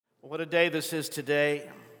What a day this is today.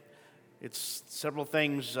 It's several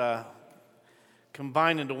things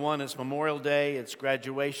combined into one. It's Memorial Day, it's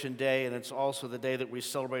graduation day, and it's also the day that we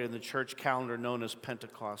celebrate in the church calendar known as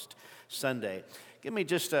Pentecost Sunday. Give me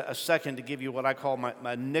just a second to give you what I call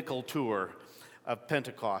my nickel tour of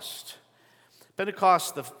Pentecost.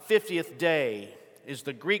 Pentecost, the 50th day, is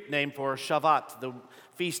the Greek name for Shavuot, the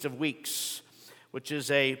Feast of Weeks, which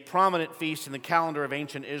is a prominent feast in the calendar of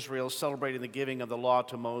ancient Israel, celebrating the giving of the law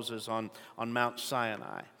to Moses on Mount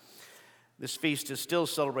Sinai. This feast is still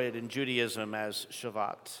celebrated in Judaism as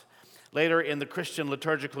Shavuot. Later in the Christian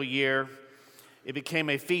liturgical year, it became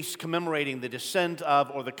a feast commemorating the descent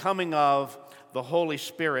of, or the coming of, the Holy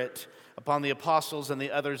Spirit upon the apostles and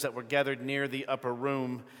the others that were gathered near the upper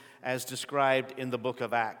room, as described in the book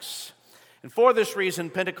of Acts. And for this reason,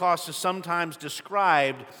 Pentecost is sometimes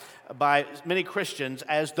described by many Christians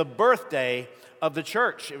as the birthday of the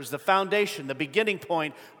church. It was the foundation, the beginning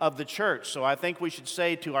point of the church. So I think we should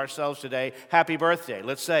say to ourselves today, happy birthday.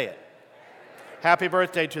 Let's say it. Happy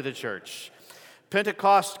birthday to the church.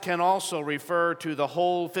 Pentecost can also refer to the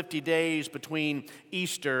whole 50 days between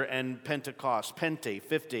Easter and Pentecost.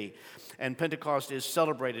 50. And Pentecost is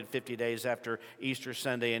celebrated 50 days after Easter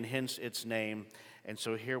Sunday, and hence its name. And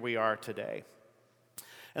so here we are today.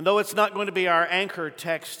 And though it's not going to be our anchor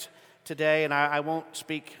text today, and I won't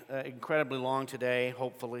speak incredibly long today,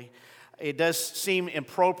 hopefully, it does seem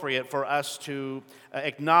appropriate for us to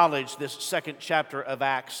acknowledge this second chapter of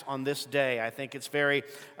Acts on this day. I think it's very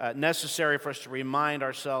necessary for us to remind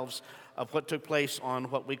ourselves of what took place on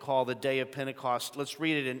what we call the day of Pentecost. Let's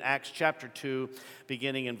read it in Acts chapter 2,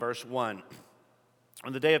 beginning in verse 1.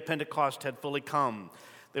 When the day of Pentecost had fully come,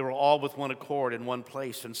 they were all with one accord in one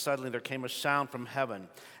place, and suddenly there came a sound from heaven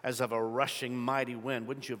as of a rushing mighty wind.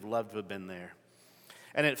 Wouldn't you have loved to have been there?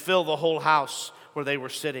 And it filled the whole house where they were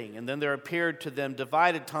sitting. And then there appeared to them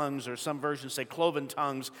divided tongues, or some versions say cloven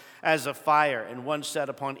tongues, as of fire, and one sat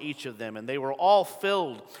upon each of them. And they were all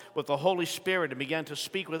filled with the Holy Spirit and began to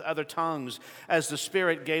speak with other tongues as the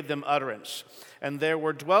Spirit gave them utterance. And there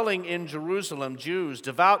were dwelling in Jerusalem Jews,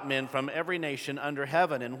 devout men from every nation under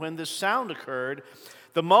heaven. And when this sound occurred,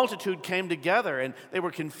 the multitude came together, and they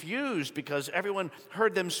were confused because everyone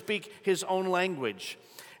heard them speak his own language.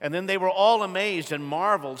 And then they were all amazed and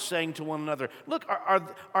marveled, saying to one another, "Look,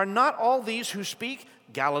 are not all these who speak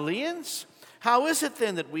Galileans? How is it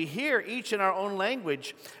then that we hear each in our own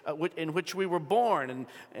language in which we were born?"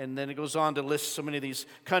 And then it goes on to list so many of these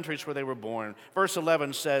countries where they were born. Verse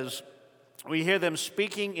 11 says, "We hear them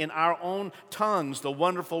speaking in our own tongues the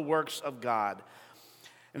wonderful works of God."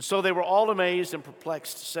 And so they were all amazed and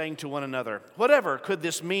perplexed, saying to one another, "Whatever could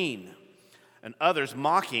this mean?" And others,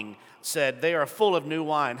 mocking, said, "They are full of new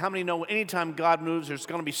wine." How many know anytime God moves, there's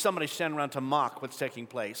going to be somebody standing around to mock what's taking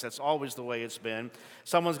place? That's always the way it's been.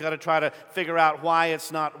 Someone's got to try to figure out why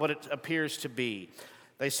it's not what it appears to be.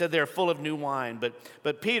 They said they're full of new wine.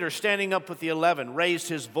 But Peter, standing up with the 11, raised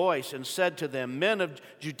his voice and said to them, "Men of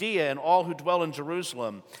Judea and all who dwell in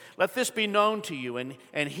Jerusalem, let this be known to you,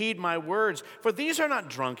 and heed my words. For these are not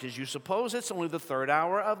drunk as you suppose. It's only the third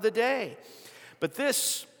hour of the day. But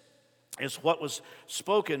this is what was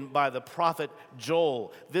spoken by the prophet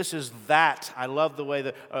Joel. This is that." I love the way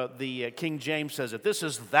the King James says it. This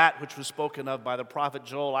is that which was spoken of by the prophet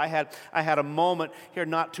Joel. I had a moment here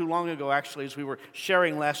not too long ago, actually, as we were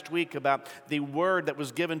sharing last week about the word that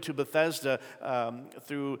was given to Bethesda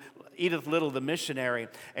through Edith Little, the missionary,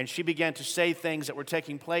 and she began to say things that were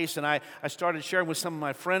taking place, and I started sharing with some of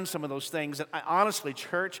my friends some of those things. And I honestly,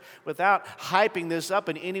 church, without hyping this up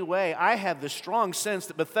in any way, I have the strong sense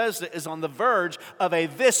that Bethesda is on the verge of a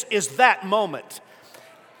this is that moment.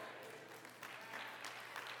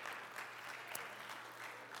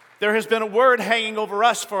 There has been a word hanging over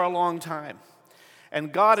us for a long time.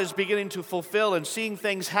 And God is beginning to fulfill and seeing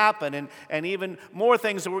things happen, and even more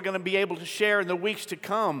things that we're going to be able to share in the weeks to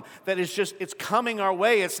come. That is just, it's coming our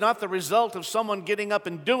way. It's not the result of someone getting up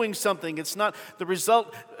and doing something. It's not the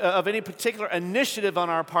result of any particular initiative on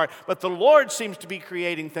our part. But the Lord seems to be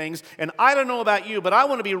creating things. And I don't know about you, but I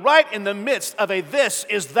want to be right in the midst of a this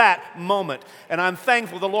is that moment. And I'm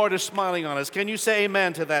thankful the Lord is smiling on us. Can you say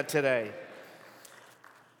amen to that today?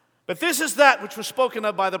 But this is that which was spoken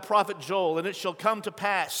of by the prophet Joel, and it shall come to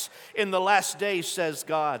pass in the last days, says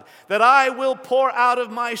God, that I will pour out of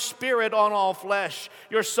my spirit on all flesh.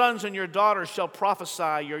 Your sons and your daughters shall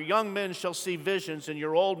prophesy, your young men shall see visions, and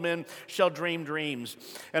your old men shall dream dreams.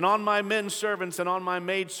 And on my men servants and on my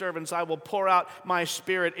maid servants I will pour out my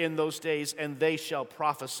spirit in those days, and they shall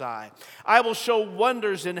prophesy. I will show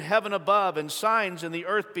wonders in heaven above and signs in the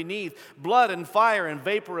earth beneath, blood and fire and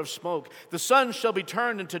vapor of smoke. The sun shall be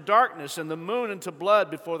turned into darkness, darkness and the moon into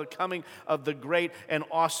blood before the coming of the great and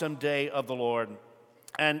awesome day of the Lord.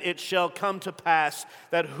 And it shall come to pass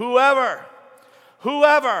that whoever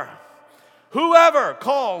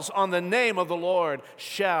calls on the name of the Lord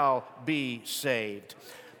shall be saved.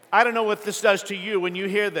 I don't know what this does to you when you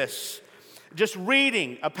hear this. Just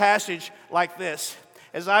reading a passage like this,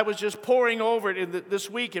 as I was just poring over it this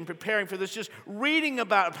week and preparing for this, just reading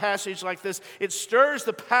about a passage like this, it stirs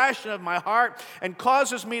the passion of my heart and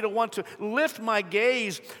causes me to want to lift my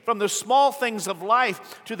gaze from the small things of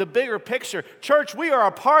life to the bigger picture. Church, we are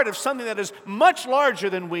a part of something that is much larger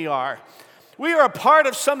than we are. We are a part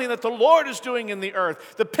of something that the Lord is doing in the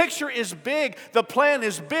earth. The picture is big, the plan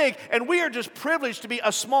is big, and we are just privileged to be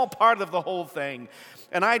a small part of the whole thing.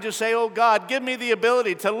 And I just say, oh God, give me the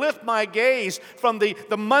ability to lift my gaze from the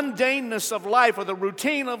mundaneness of life or the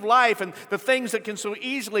routine of life and the things that can so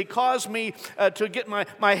easily cause me to get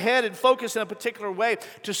my head and focus in a particular way,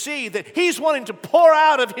 to see that He's wanting to pour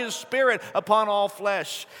out of His Spirit upon all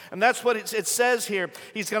flesh. And that's what it says here.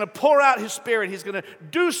 He's going to pour out His Spirit. He's going to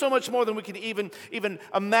do so much more than we can even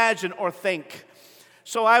imagine or think.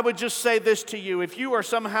 So I would just say this to you. If you are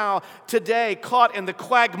somehow today caught in the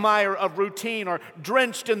quagmire of routine or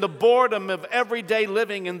drenched in the boredom of everyday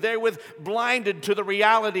living and therewith blinded to the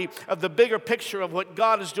reality of the bigger picture of what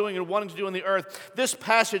God is doing and wanting to do on the earth, this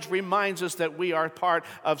passage reminds us that we are part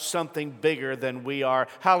of something bigger than we are.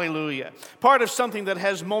 Hallelujah. Part of something that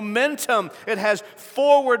has momentum. It has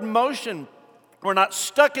forward motion. We're not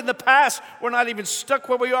stuck in the past. We're not even stuck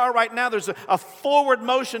where we are right now. There's a forward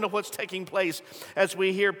motion of what's taking place as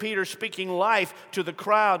we hear Peter speaking life to the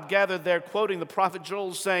crowd gathered there, quoting the prophet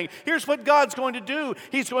Joel, saying, here's what God's going to do.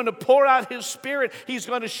 He's going to pour out His Spirit. He's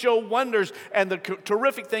going to show wonders. And the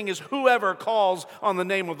terrific thing is, whoever calls on the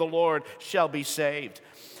name of the Lord shall be saved.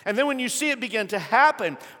 And then when you see it begin to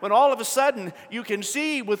happen, when all of a sudden you can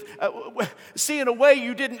see in a way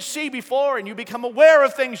you didn't see before, and you become aware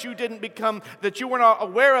of things that you were not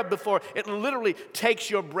aware of before, it literally takes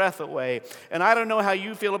your breath away. And I don't know how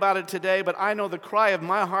you feel about it today, but I know the cry of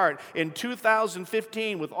my heart in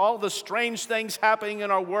 2015, with all the strange things happening in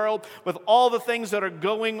our world, with all the things that are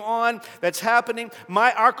going on, that's happening,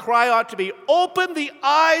 our cry ought to be, open the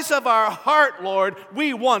eyes of our heart, Lord.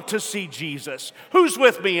 We want to see Jesus. Who's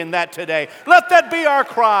with me in that today? Let that be our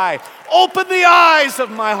cry. Open the eyes of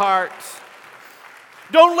my heart.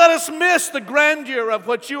 Don't let us miss the grandeur of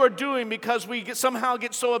what you are doing because we somehow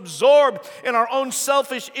get so absorbed in our own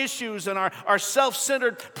selfish issues and our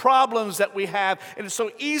self-centered problems that we have. And it's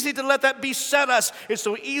so easy to let that beset us. It's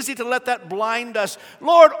so easy to let that blind us.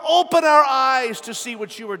 Lord, open our eyes to see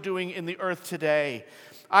what you are doing in the earth today.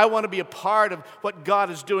 I want to be a part of what God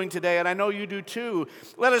is doing today, and I know you do too.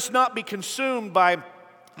 Let us not be consumed by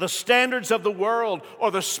the standards of the world or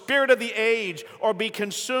the spirit of the age, or be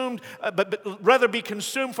consumed, but rather be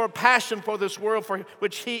consumed for passion for this world for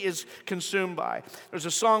which He is consumed by. There's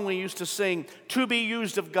a song we used to sing, to be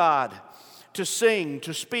used of God, to sing,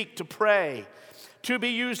 to speak, to pray, to be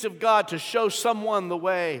used of God, to show someone the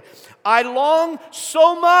way. I long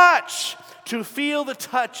so much to feel the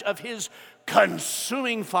touch of His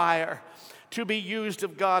consuming fire. To be used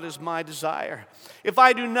of God is my desire. If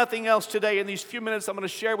I do nothing else today in these few minutes I'm going to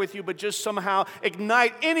share with you, but just somehow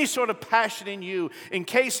ignite any sort of passion in you, in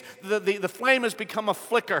case the flame has become a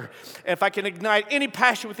flicker, if I can ignite any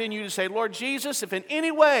passion within you to say, Lord Jesus, if in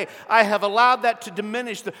any way I have allowed that to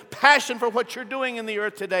diminish the passion for what you're doing in the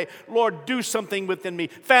earth today, Lord, do something within me.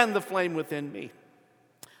 Fan the flame within me.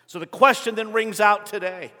 So the question then rings out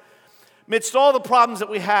today. Amidst all the problems that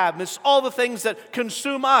we have, amidst all the things that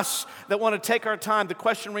consume us, that want to take our time, the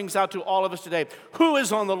question rings out to all of us today. Who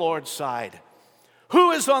is on the Lord's side?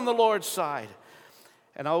 Who is on the Lord's side?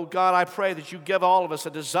 And oh God, I pray that you give all of us a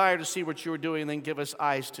desire to see what you are doing, and then give us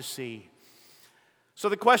eyes to see. So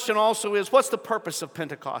the question also is, what's the purpose of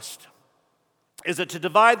Pentecost? Is it to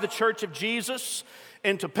divide the church of Jesus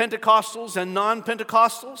into Pentecostals and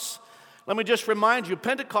non-Pentecostals? Let me just remind you,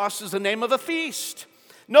 Pentecost is the name of a feast.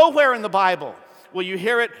 Nowhere in the Bible will you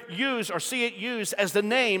hear it used or see it used as the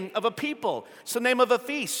name of a people. It's the name of a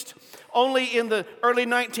feast. Only in the early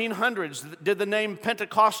 1900s did the name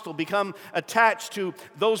Pentecostal become attached to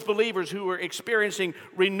those believers who were experiencing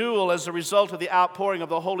renewal as a result of the outpouring of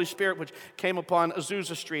the Holy Spirit, which came upon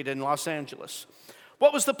Azusa Street in Los Angeles.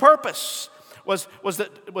 What was the purpose? Was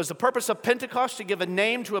the purpose of Pentecost to give a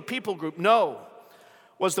name to a people group? No.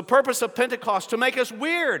 Was the purpose of Pentecost to make us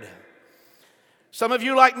weird? Some of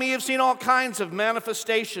you, like me, have seen all kinds of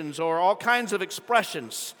manifestations or all kinds of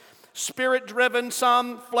expressions. Spirit-driven,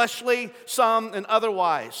 some fleshly, some and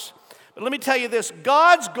otherwise. But let me tell you this,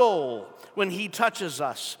 God's goal when He touches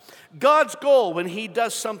us. God's goal when He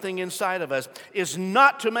does something inside of us is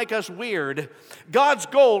not to make us weird. God's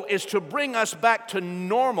goal is to bring us back to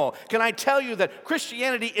normal. Can I tell you that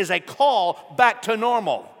Christianity is a call back to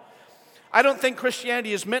normal? I don't think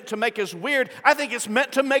Christianity is meant to make us weird. I think it's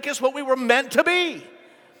meant to make us what we were meant to be.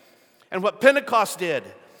 And what Pentecost did,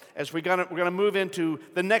 as we're going to move into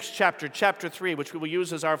the next chapter, chapter 3, which we will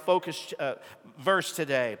use as our focus verse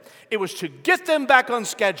today, it was to get them back on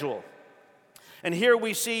schedule. And here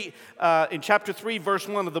we see in chapter 3, verse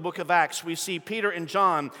 1 of the book of Acts, we see Peter and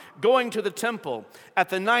John going to the temple at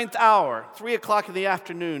the 9th hour, 3 o'clock in the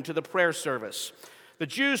afternoon, to the prayer service. The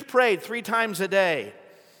Jews prayed 3 times a day.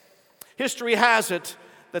 History has it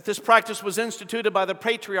that this practice was instituted by the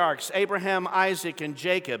patriarchs, Abraham, Isaac, and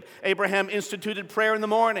Jacob. Abraham instituted prayer in the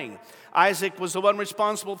morning. Isaac was the one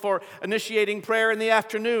responsible for initiating prayer in the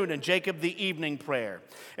afternoon, and Jacob the evening prayer.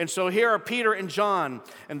 And so here are Peter and John,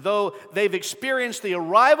 and though they've experienced the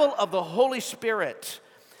arrival of the Holy Spirit,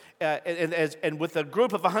 and with a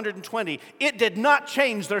group of 120, it did not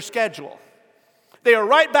change their schedule. They are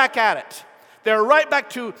right back at it. They're right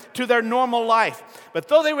back to their normal life. But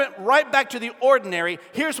though they went right back to the ordinary,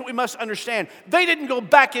 here's what we must understand. They didn't go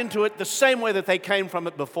back into it the same way that they came from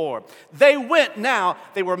it before. They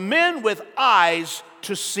were men with eyes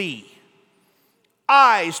to see.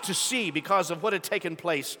 Eyes to see because of what had taken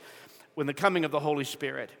place when the coming of the Holy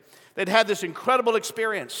Spirit. They'd had this incredible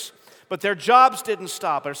experience. But their jobs didn't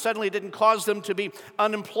stop, or suddenly didn't cause them to be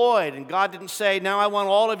unemployed. And God didn't say, now I want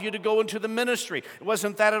all of you to go into the ministry. It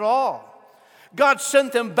wasn't that at all. God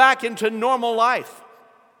sent them back into normal life,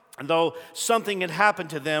 and though something had happened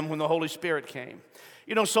to them when the Holy Spirit came.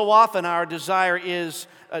 You know, so often our desire is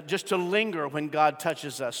just to linger when God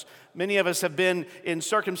touches us. Many of us have been in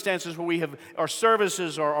circumstances where we have, or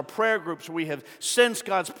services or prayer groups where we have sensed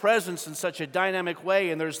God's presence in such a dynamic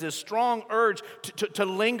way, and there's this strong urge to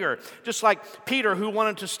linger. Just like Peter, who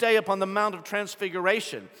wanted to stay up on the Mount of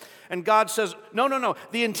Transfiguration. And God says, no,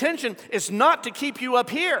 the intention is not to keep you up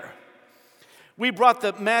here. We brought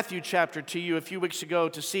the Matthew chapter to you a few weeks ago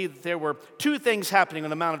to see that there were 2 things happening on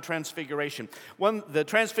the Mount of Transfiguration. One, the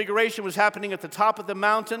Transfiguration was happening at the top of the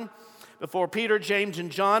mountain before Peter, James, and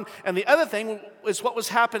John. And the other thing is what was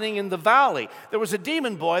happening in the valley. There was a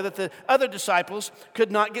demon boy that the other disciples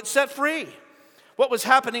could not get set free. What was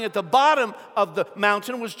happening at the bottom of the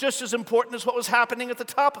mountain was just as important as what was happening at the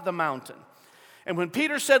top of the mountain. And when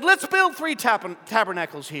Peter said, let's build 3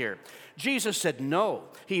 tabernacles here, Jesus said no.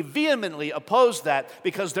 He vehemently opposed that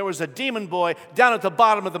because there was a demon boy down at the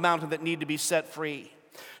bottom of the mountain that needed to be set free.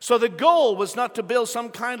 So the goal was not to build some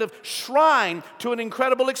kind of shrine to an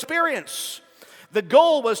incredible experience. The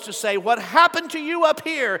goal was to say what happened to you up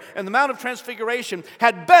here in the Mount of Transfiguration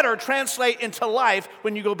had better translate into life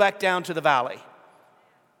when you go back down to the valley.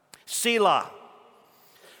 Selah.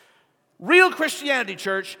 Real Christianity,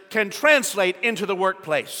 church, can translate into the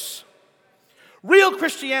workplace. Real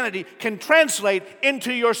Christianity can translate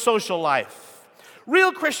into your social life.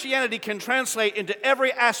 Real Christianity can translate into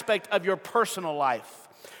every aspect of your personal life.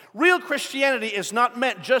 Real Christianity is not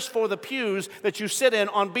meant just for the pews that you sit in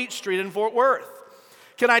on Beach Street in Fort Worth.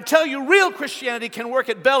 Can I tell you, real Christianity can work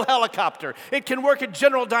at Bell Helicopter. It can work at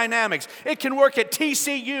General Dynamics. It can work at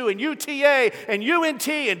TCU and UTA and UNT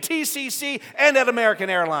and TCC and at American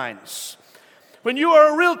Airlines. When you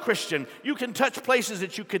are a real Christian, you can touch places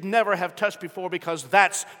that you could never have touched before because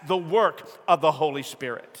that's the work of the Holy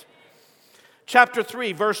Spirit. Chapter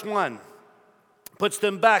 3, verse 1 puts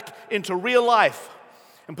them back into real life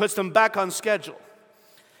and puts them back on schedule.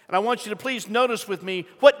 And I want you to please notice with me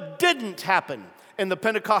what didn't happen in the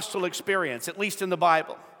Pentecostal experience, at least in the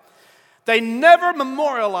Bible. They never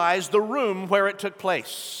memorialized the room where it took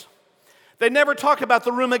place. They never talk about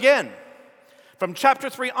the room again. From chapter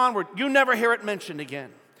 3 onward, you never hear it mentioned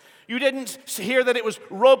again. You didn't hear that it was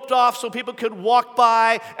roped off so people could walk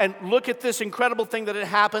by and look at this incredible thing that had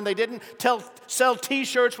happened. They didn't sell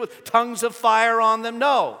T-shirts with tongues of fire on them.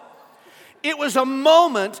 No. It was a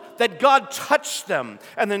moment that God touched them.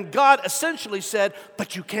 And then God essentially said,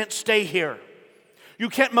 but you can't stay here. You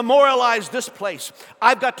can't memorialize this place.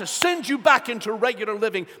 I've got to send you back into regular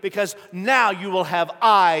living because now you will have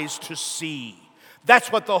eyes to see.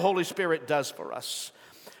 That's what the Holy Spirit does for us.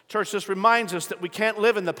 Church, this reminds us that we can't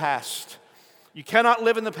live in the past. You cannot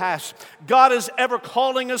live in the past. God is ever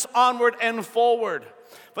calling us onward and forward.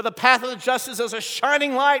 For the path of the just is as a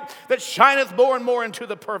shining light that shineth more and more into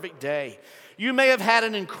the perfect day. You may have had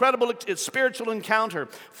an incredible spiritual encounter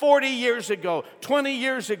 40 years ago, 20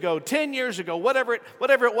 years ago, 10 years ago, whatever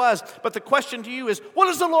it was. But the question to you is, what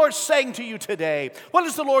is the Lord saying to you today? What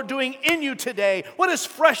is the Lord doing in you today? What is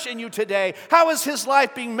fresh in you today? How is His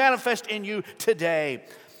life being manifest in you today?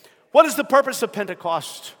 What is the purpose of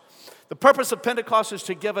Pentecost? The purpose of Pentecost is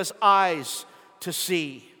to give us eyes to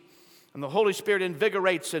see. And the Holy Spirit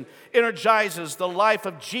invigorates and energizes the life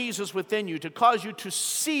of Jesus within you to cause you to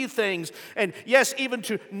see things and, yes, even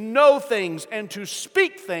to know things and to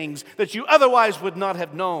speak things that you otherwise would not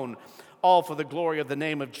have known, all for the glory of the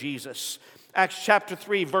name of Jesus. Acts chapter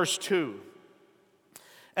 3, verse 2.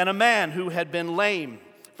 And a man who had been lame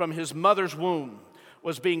from his mother's womb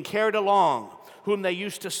was being carried along, whom they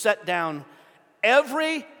used to set down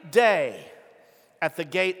every day at the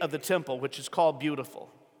gate of the temple, which is called Beautiful,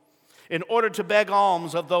 in order to beg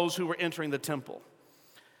alms of those who were entering the temple.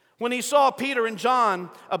 When he saw Peter and John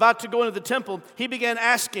about to go into the temple, he began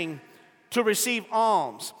asking to receive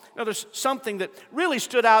alms. Now, there's something that really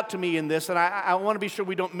stood out to me in this, and I want to be sure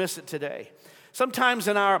we don't miss it today. Sometimes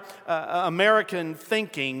in our American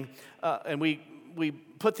thinking, and we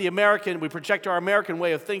project our American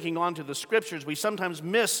way of thinking onto the Scriptures, we sometimes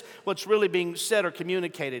miss what's really being said or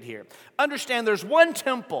communicated here. Understand, there's one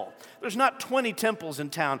temple. There's not 20 temples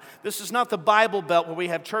in town. This is not the Bible Belt where we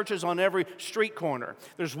have churches on every street corner.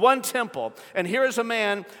 There's one temple, and here is a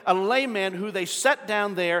man, a layman, who they set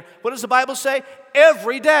down there. What does the Bible say?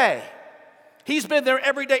 Every day. He's been there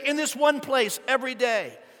every day, in this one place every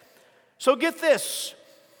day. So get this.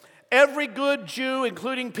 Every good Jew,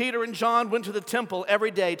 including Peter and John, went to the temple every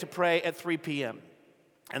day to pray at 3 p.m.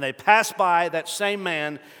 And they passed by that same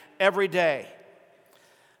man every day.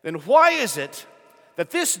 Then why is it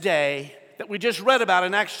that this day that we just read about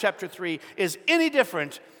in Acts chapter 3 is any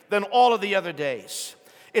different than all of the other days?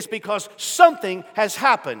 It's because something has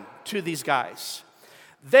happened to these guys.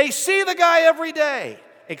 They see the guy every day,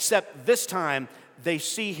 except this time they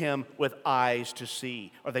see him with eyes to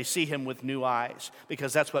see, or they see him with new eyes,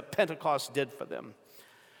 because that's what Pentecost did for them.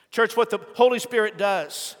 Church, what the Holy Spirit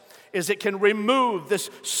does is it can remove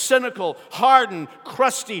this cynical, hardened,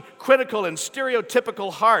 crusty, critical, and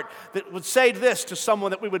stereotypical heart that would say this to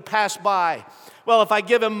someone that we would pass by. Well, if I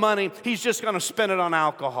give him money, he's just going to spend it on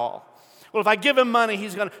alcohol. Well, if I give him money,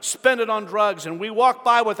 he's going to spend it on drugs. And we walk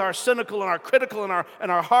by with our cynical and our critical and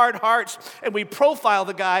our hard hearts, and we profile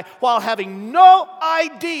the guy while having no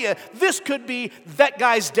idea this could be that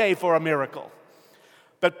guy's day for a miracle.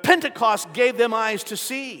 But Pentecost gave them eyes to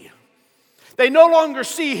see. They no longer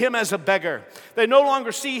see him as a beggar. They no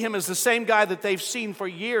longer see him as the same guy that they've seen for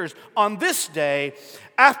years. On this day,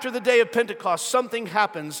 after the day of Pentecost, something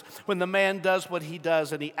happens when the man does what he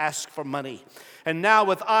does and he asks for money. And now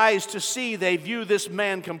with eyes to see, they view this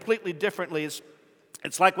man completely differently.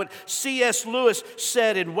 It's like what C.S. Lewis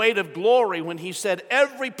said in Weight of Glory when he said,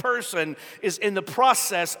 every person is in the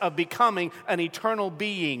process of becoming an eternal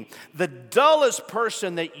being. The dullest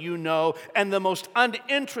person that you know and the most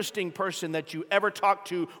uninteresting person that you ever talk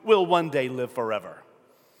to will one day live forever.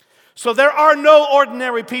 So there are no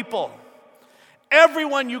ordinary people.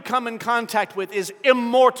 Everyone you come in contact with is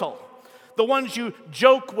immortal. The ones you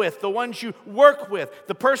joke with, the ones you work with,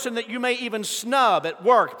 the person that you may even snub at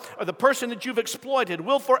work, or the person that you've exploited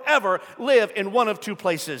will forever live in one of two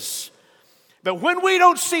places. But when we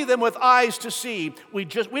don't see them with eyes to see, we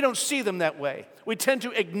don't see them that way. We tend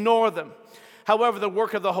to ignore them. However, the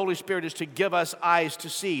work of the Holy Spirit is to give us eyes to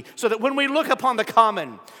see, so that when we look upon the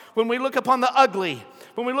common, when we look upon the ugly,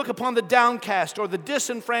 when we look upon the downcast or the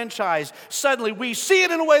disenfranchised, suddenly we see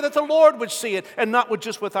it in a way that the Lord would see it, and not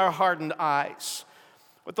just with our hardened eyes.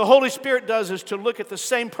 What the Holy Spirit does is to look at the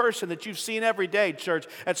same person that you've seen every day, church,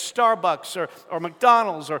 at Starbucks or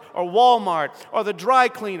McDonald's or Walmart or the dry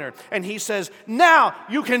cleaner, and He says, now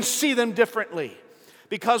you can see them differently.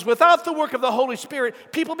 Because without the work of the Holy Spirit,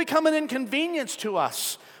 people become an inconvenience to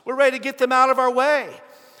us. We're ready to get them out of our way.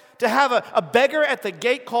 To have a beggar at the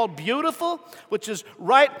gate called Beautiful, which is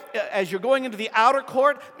right as you're going into the outer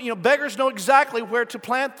court, beggars know exactly where to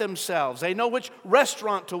plant themselves. They know which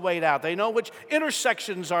restaurant to wait out. They know which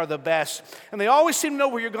intersections are the best. And they always seem to know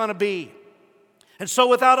where you're going to be. And so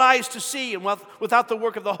without eyes to see and without the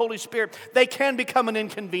work of the Holy Spirit, they can become an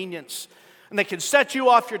inconvenience. And they can set you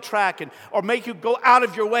off your track or make you go out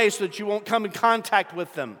of your way so that you won't come in contact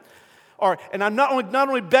with them. And I'm not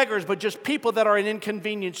only beggars, but just people that are an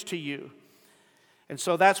inconvenience to you. And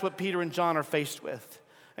so that's what Peter and John are faced with.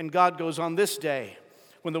 And God goes, on this day,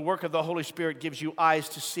 when the work of the Holy Spirit gives you eyes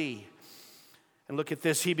to see. And look at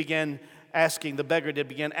this, the beggar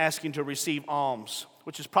began asking to receive alms,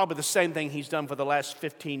 which is probably the same thing he's done for the last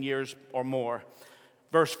 15 years or more.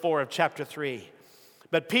 Verse 4 of chapter 3.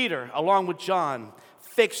 But Peter, along with John,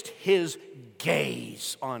 fixed his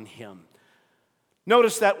gaze on him.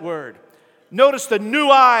 Notice that word. Notice the new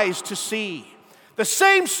eyes to see. The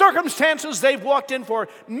same circumstances they've walked in for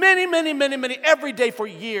many, every day for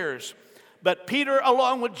years. But Peter,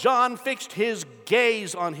 along with John, fixed his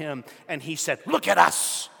gaze on him, and he said, "Look at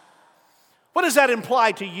us." What does that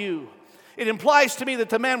imply to you? It implies to me that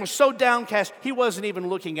the man was so downcast, he wasn't even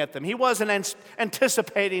looking at them. He wasn't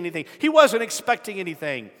anticipating anything. He wasn't expecting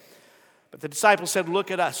anything. But the disciples said, "Look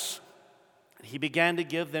at us." And he began to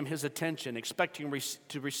give them his attention, expecting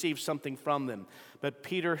to receive something from them. But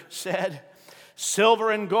Peter said, "Silver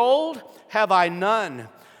and gold have I none,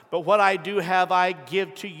 but what I do have I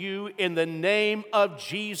give to you. In the name of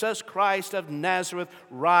Jesus Christ of Nazareth,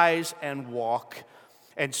 rise and walk."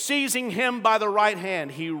 And seizing him by the right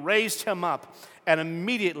hand, he raised him up, and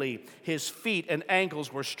immediately his feet and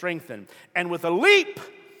ankles were strengthened. And with a leap,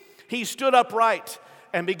 he stood upright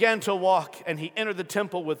and began to walk, and he entered the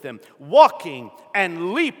temple with them, walking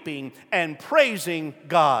and leaping and praising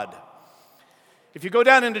God. If you go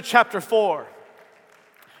down into chapter 4,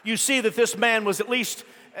 you see that this man was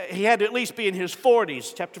he had to at least be in his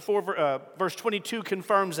 40s. Chapter 4, verse 22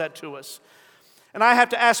 confirms that to us. And I have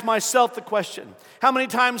to ask myself the question, how many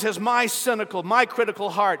times has my cynical, my critical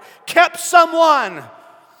heart kept someone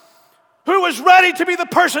who was ready to be the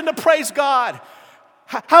person to praise God?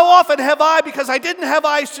 How often have I, because I didn't have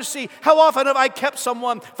eyes to see, how often have I kept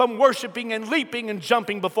someone from worshiping and leaping and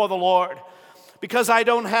jumping before the Lord? Because I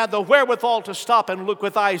don't have the wherewithal to stop and look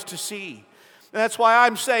with eyes to see. And that's why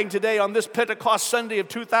I'm saying today on this Pentecost Sunday of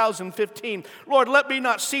 2015, Lord, let me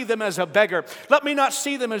not see them as a beggar. Let me not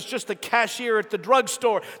see them as just a cashier at the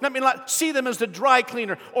drugstore. Let me not see them as the dry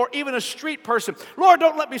cleaner or even a street person. Lord,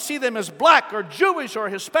 don't let me see them as black or Jewish or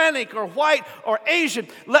Hispanic or white or Asian.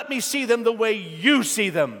 Let me see them the way you see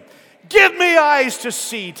them. Give me eyes to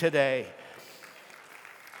see today.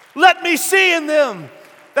 Let me see in them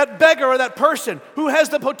that beggar or that person who has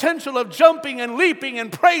the potential of jumping and leaping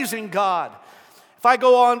and praising God. If I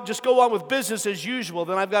go on with business as usual,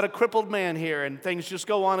 then I've got a crippled man here and things just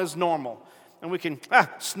go on as normal. And we can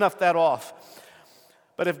snuff that off.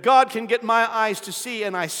 But if God can get my eyes to see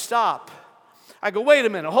and I stop, I go, wait a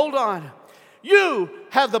minute, hold on. You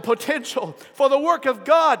have the potential for the work of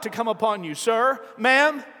God to come upon you, sir,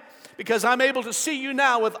 ma'am, because I'm able to see you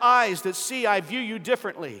now with eyes that see. I view you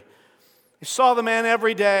differently. I saw the man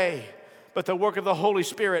every day, but the work of the Holy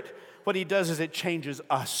Spirit, what he does is it changes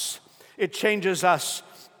us. It changes us.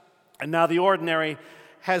 And now the ordinary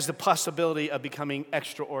has the possibility of becoming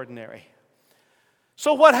extraordinary.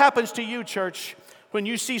 So what happens to you, church, when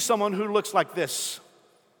you see someone who looks like this?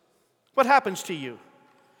 What happens to you?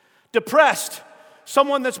 Depressed,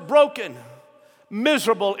 someone that's broken,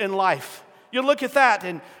 miserable in life. You look at that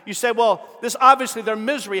and you say, well, this obviously their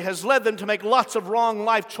misery has led them to make lots of wrong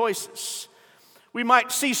life choices. We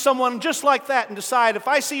might see someone just like that and decide, if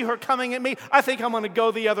I see her coming at me, I think I'm going to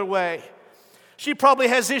go the other way. She probably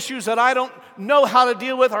has issues that I don't know how to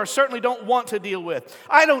deal with or certainly don't want to deal with.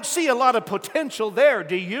 I don't see a lot of potential there,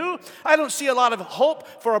 do you? I don't see a lot of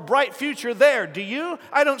hope for a bright future there, do you?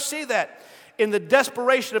 I don't see that. In the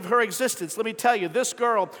desperation of her existence, let me tell you, this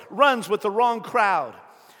girl runs with the wrong crowd.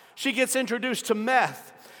 She gets introduced to meth.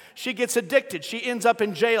 She gets addicted. She ends up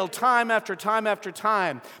in jail time after time after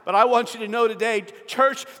time. But I want you to know today,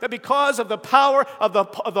 church, that because of the power of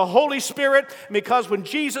the Holy Spirit, because when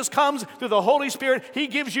Jesus comes through the Holy Spirit, He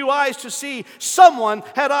gives you eyes to see. Someone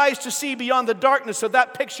had eyes to see beyond the darkness of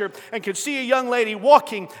that picture and could see a young lady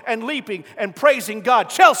walking and leaping and praising God.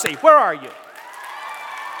 Chelsea, where are you?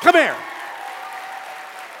 Come here.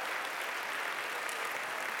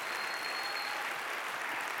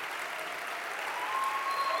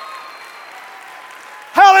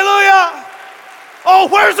 Hallelujah! Oh,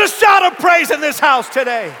 where's the shout of praise in this house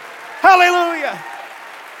today? Hallelujah!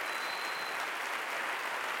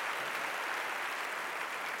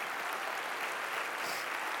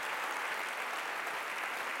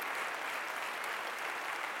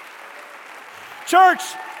 Church,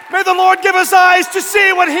 may the Lord give us eyes to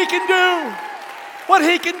see what He can do. What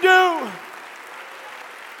He can do.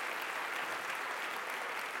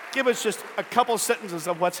 Give us just a couple sentences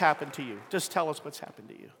of what's happened to you. Just tell us what's happened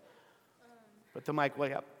to you. Put the mic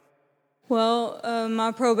way up. Well,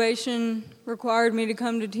 my probation required me to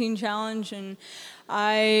come to Teen Challenge, and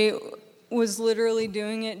I was literally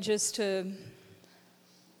doing it just to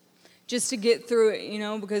just to get through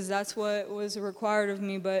it, because that's what was required of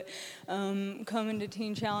me. But coming to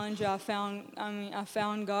Teen Challenge, I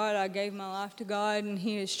found God. I gave my life to God, and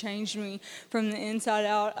He has changed me from the inside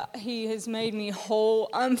out. He has made me whole.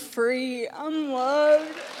 I'm free. I'm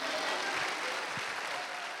loved.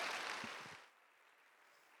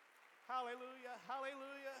 Hallelujah,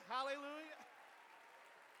 hallelujah, hallelujah.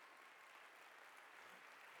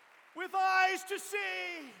 With eyes to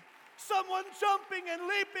see, someone jumping and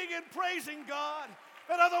leaping and praising God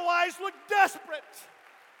that otherwise looked desperate.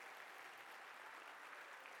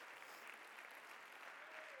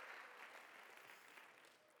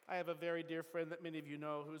 I have a very dear friend that many of you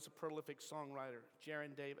know who is a prolific songwriter,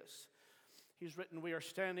 Jaron Davis. He's written, "We are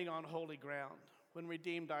standing on holy ground. When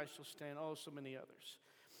redeemed, I shall stand." Oh, so many others.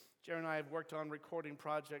 Jaron and I have worked on recording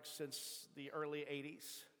projects since the early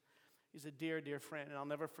 80s. He's a dear, dear friend, and I'll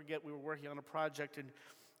never forget we were working on a project, and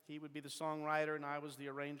he would be the songwriter, and I was the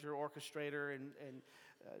arranger, orchestrator, and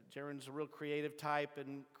Jaron's a real creative type,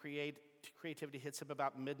 and creativity hits him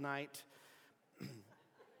about midnight,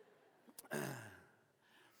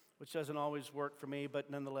 which doesn't always work for me, but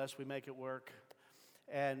nonetheless, we make it work.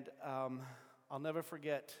 And I'll never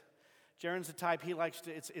forget, Jaron's the type, he likes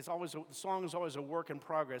to, the song is always a work in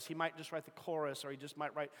progress. He might just write the chorus, or he just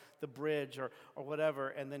might write the bridge, or whatever,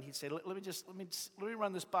 and then he'd say, let me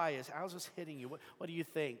run this by you. How's this hitting you? What do you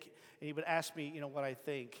think? And he would ask me, what I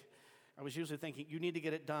think. I was usually thinking, you need to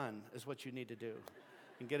get it done, is what you need to do,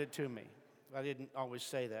 and get it to me. I didn't always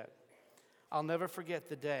say that. I'll never forget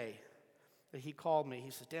the day that he called me.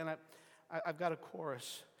 He says, "Dan, I've got a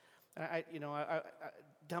chorus.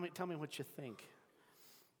 Tell me what you think."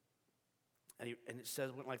 And it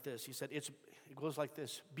went like this. He said, it goes like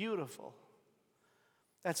this: "Beautiful.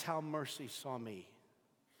 That's how mercy saw me.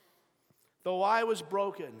 Though I was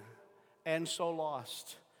broken and so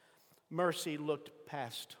lost, mercy looked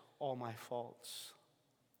past all my faults.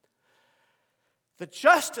 The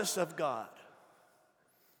justice of God,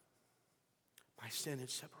 my sin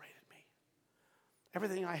had separated me.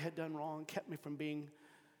 Everything I had done wrong kept me from being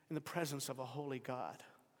in the presence of a holy God.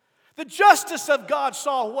 The justice of God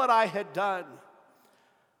saw what I had done,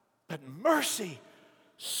 but mercy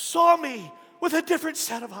saw me with a different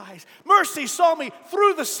set of eyes. Mercy saw me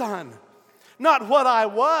through the Son, not what I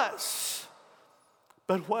was,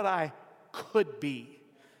 but what I could be.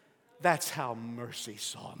 That's how mercy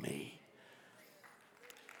saw me."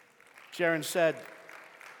 Jaron said,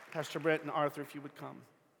 Pastor Brent and Arthur, if you would come.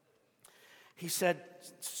 He said,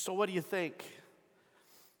 "So what do you think?"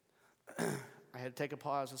 I had to take a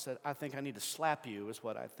pause and said, "I think I need to slap you is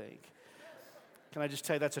what I think." Can I just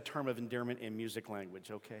tell you, that's a term of endearment in music language,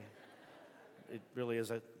 okay? It really is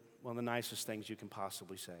one of the nicest things you can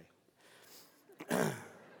possibly say.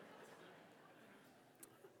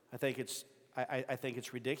 I think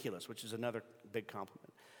it's ridiculous, which is another big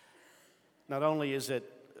compliment. Not only is it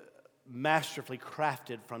masterfully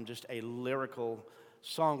crafted from just a lyrical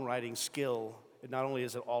songwriting skill, not only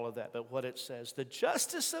is it all of that, but what it says, the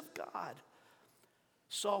justice of God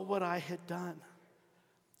saw what I had done,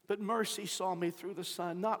 but mercy saw me through the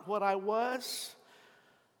Son, not what I was,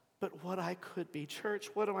 but what I could be.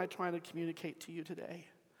 Church, what am I trying to communicate to you today?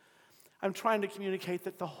 I'm trying to communicate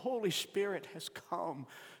that the Holy Spirit has come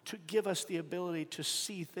to give us the ability to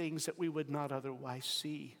see things that we would not otherwise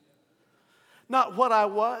see. Not what I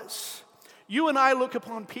was. You and I look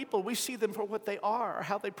upon people, we see them for what they are, or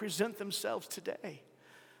how they present themselves today.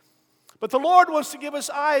 But the Lord wants to give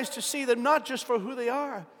us eyes to see them not just for who they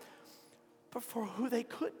are, but for who they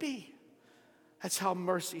could be. That's how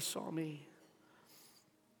mercy saw me.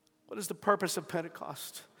 What is the purpose of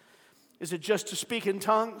Pentecost? Is it just to speak in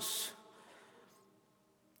tongues?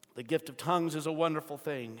 The gift of tongues is a wonderful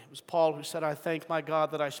thing. It was Paul who said, "I thank my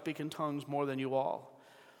God that I speak in tongues more than you all."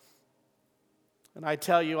 And I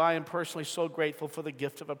tell you, I am personally so grateful for the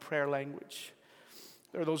gift of a prayer language.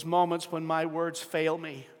 There are those moments when my words fail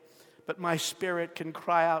me, but my spirit can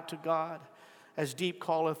cry out to God as deep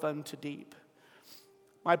calleth unto deep.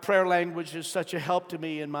 My prayer language is such a help to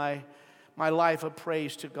me in my life of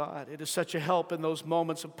praise to God. It is such a help in those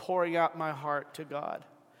moments of pouring out my heart to God.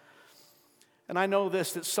 And I know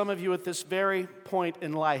this, that some of you at this very point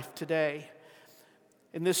in life today,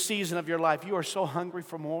 in this season of your life, you are so hungry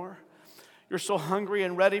for more. You're so hungry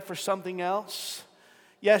and ready for something else.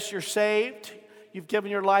 Yes, you're saved. You've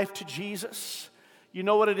given your life to Jesus. You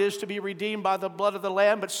know what it is to be redeemed by the blood of the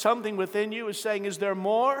Lamb, but something within you is saying, is there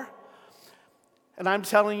more? And I'm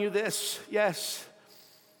telling you this, yes.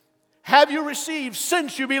 Have you received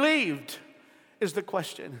since you believed? Is the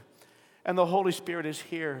question. And the Holy Spirit is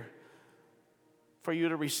here for you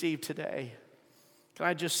to receive today. Can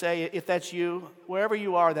I just say, if that's you, wherever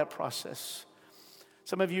you are in that process,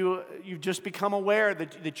 some of you, you've just become aware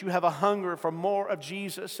that you have a hunger for more of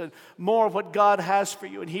Jesus and more of what God has for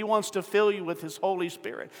you, and He wants to fill you with His Holy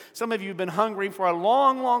Spirit. Some of you have been hungering for a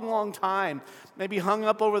long, long, long time, maybe hung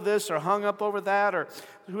up over this or hung up over that, or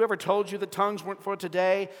whoever told you the tongues weren't for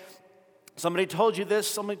today. Somebody told you this,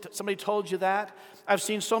 somebody told you that. I've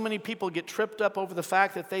seen so many people get tripped up over the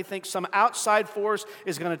fact that they think some outside force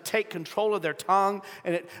is going to take control of their tongue.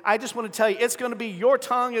 And I just want to tell you, it's going to be your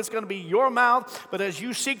tongue, it's going to be your mouth. But as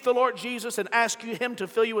you seek the Lord Jesus and ask Him to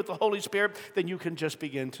fill you with the Holy Spirit, then you can just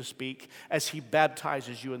begin to speak as He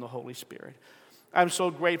baptizes you in the Holy Spirit. I'm so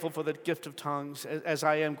grateful for the gift of tongues, as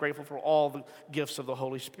I am grateful for all the gifts of the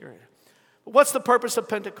Holy Spirit. But what's the purpose of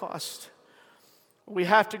Pentecost? We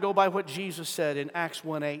have to go by what Jesus said in Acts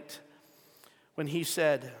 1:8 when He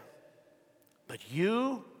said, "But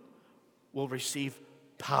you will receive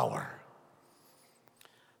power."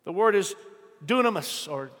 The word is dunamis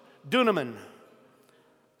or dunamin.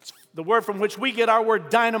 It's the word from which we get our word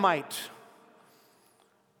dynamite.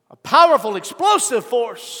 A powerful, explosive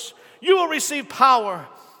force. You will receive power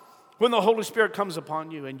when the Holy Spirit comes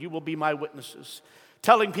upon you, and you will be my witnesses,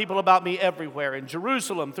 telling people about me everywhere, in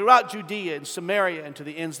Jerusalem, throughout Judea and Samaria, and to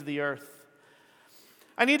the ends of the earth.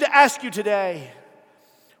 I need to ask you today,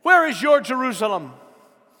 where is your Jerusalem?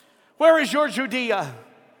 Where is your Judea?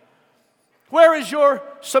 Where is your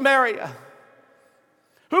Samaria?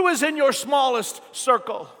 Who is in your smallest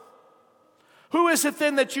circle? Who is it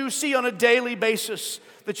then that you see on a daily basis,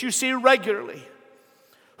 that you see regularly?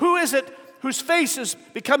 Who is it whose face is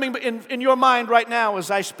becoming in your mind right now as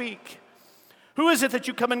I speak? Who is it that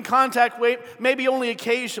you come in contact with, maybe only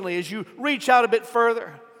occasionally, as you reach out a bit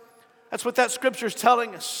further? That's what that scripture is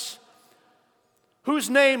telling us. Whose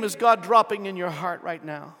name is God dropping in your heart right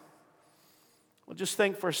now? Well, just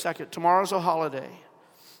think for a second. Tomorrow's a holiday.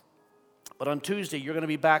 But on Tuesday, you're going to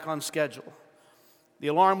be back on schedule. The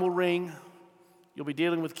alarm will ring. You'll be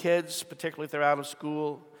dealing with kids, particularly if they're out of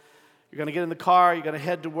school. You're going to get in the car. You're going to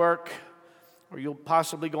head to work. Or you'll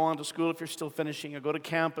possibly go on to school if you're still finishing, or go to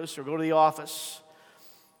campus, or go to the office.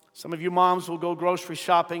 Some of you moms will go grocery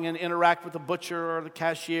shopping and interact with a butcher or the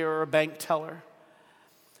cashier or a bank teller.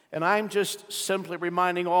 And I'm just simply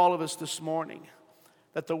reminding all of us this morning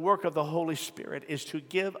that the work of the Holy Spirit is to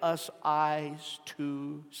give us eyes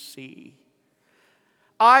to see.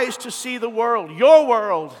 Eyes to see the world, your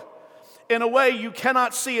world, in a way you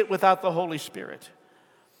cannot see it without the Holy Spirit.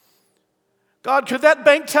 God, could that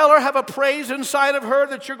bank teller have a praise inside of her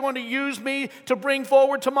that you're going to use me to bring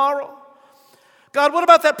forward tomorrow? God, what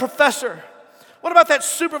about that professor? What about that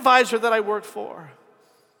supervisor that I work for?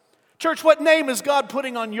 Church, what name is God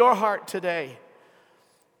putting on your heart today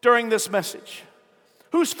during this message?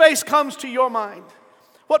 Whose face comes to your mind?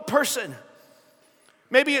 What person?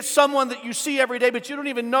 Maybe it's someone that you see every day, but you don't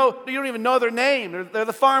even know their name. They're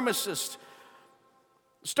the pharmacist,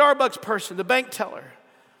 Starbucks person, the bank teller.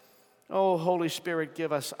 Oh, Holy Spirit,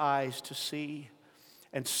 give us eyes to see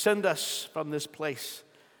and send us from this place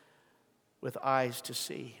with eyes to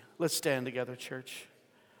see. Let's stand together, church.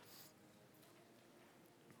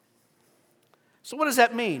 So what does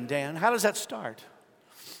that mean, Dan? How does that start?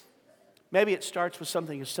 Maybe it starts with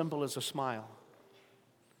something as simple as a smile.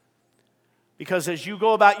 Because as you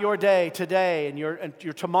go about your day today and your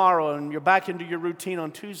tomorrow and you're back into your routine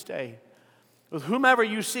on Tuesday, with whomever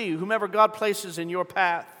you see, whomever God places in your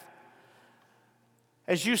path,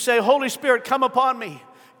 as you say, Holy Spirit, come upon me,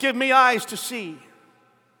 give me eyes to see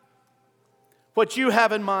what you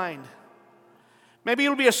have in mind. Maybe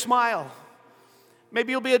it'll be a smile.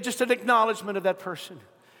 Maybe it'll be just an acknowledgement of that person.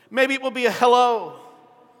 Maybe it will be a hello.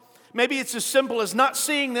 Maybe it's as simple as not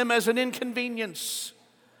seeing them as an inconvenience,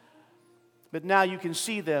 but now you can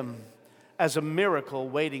see them as a miracle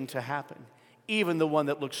waiting to happen, even the one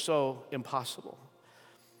that looks so impossible.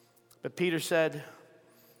 But Peter said,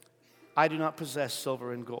 I do not possess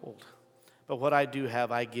silver and gold, but what I do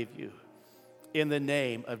have I give you. In the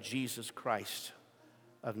name of Jesus Christ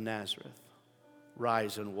of Nazareth,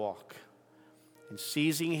 rise and walk. And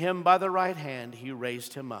seizing him by the right hand, he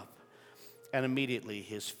raised him up. And immediately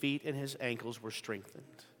his feet and his ankles were strengthened.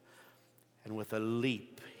 And with a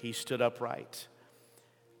leap, he stood upright.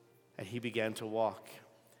 And he began to walk.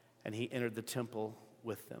 And he entered the temple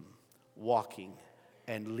with them, walking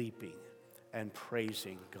and leaping and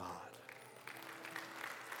praising God.